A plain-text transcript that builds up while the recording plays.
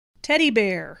Teddy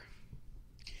bear.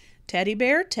 Teddy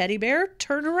bear,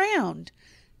 turn around.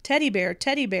 Teddy bear,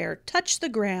 touch the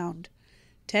ground.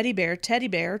 Teddy bear,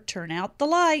 turn out the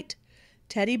light.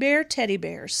 Teddy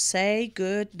bear, say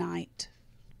good night.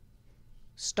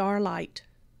 Starlight.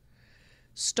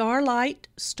 Starlight,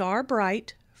 star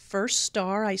bright, first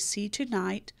star I see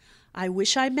tonight. I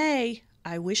wish I may,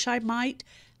 I wish I might,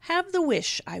 have the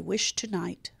wish I wish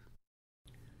tonight.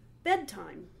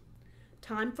 Bedtime.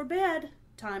 Time for bed,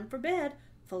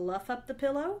 Fluff up the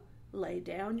pillow, lay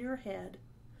down your head.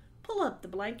 Pull up the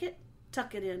blanket,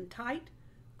 tuck it in tight,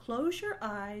 close your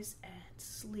eyes and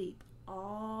sleep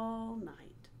all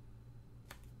night.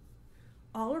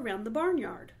 All around the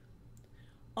barnyard.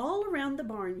 All around the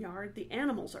barnyard the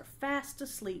animals are fast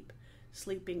asleep,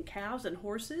 sleeping cows and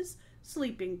horses,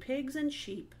 sleeping pigs and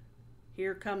sheep.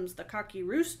 Here comes the cocky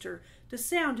rooster to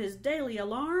sound his daily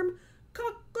alarm.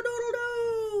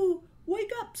 Cock-a-doodle-doo!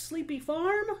 Wake up, sleepy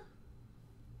farm!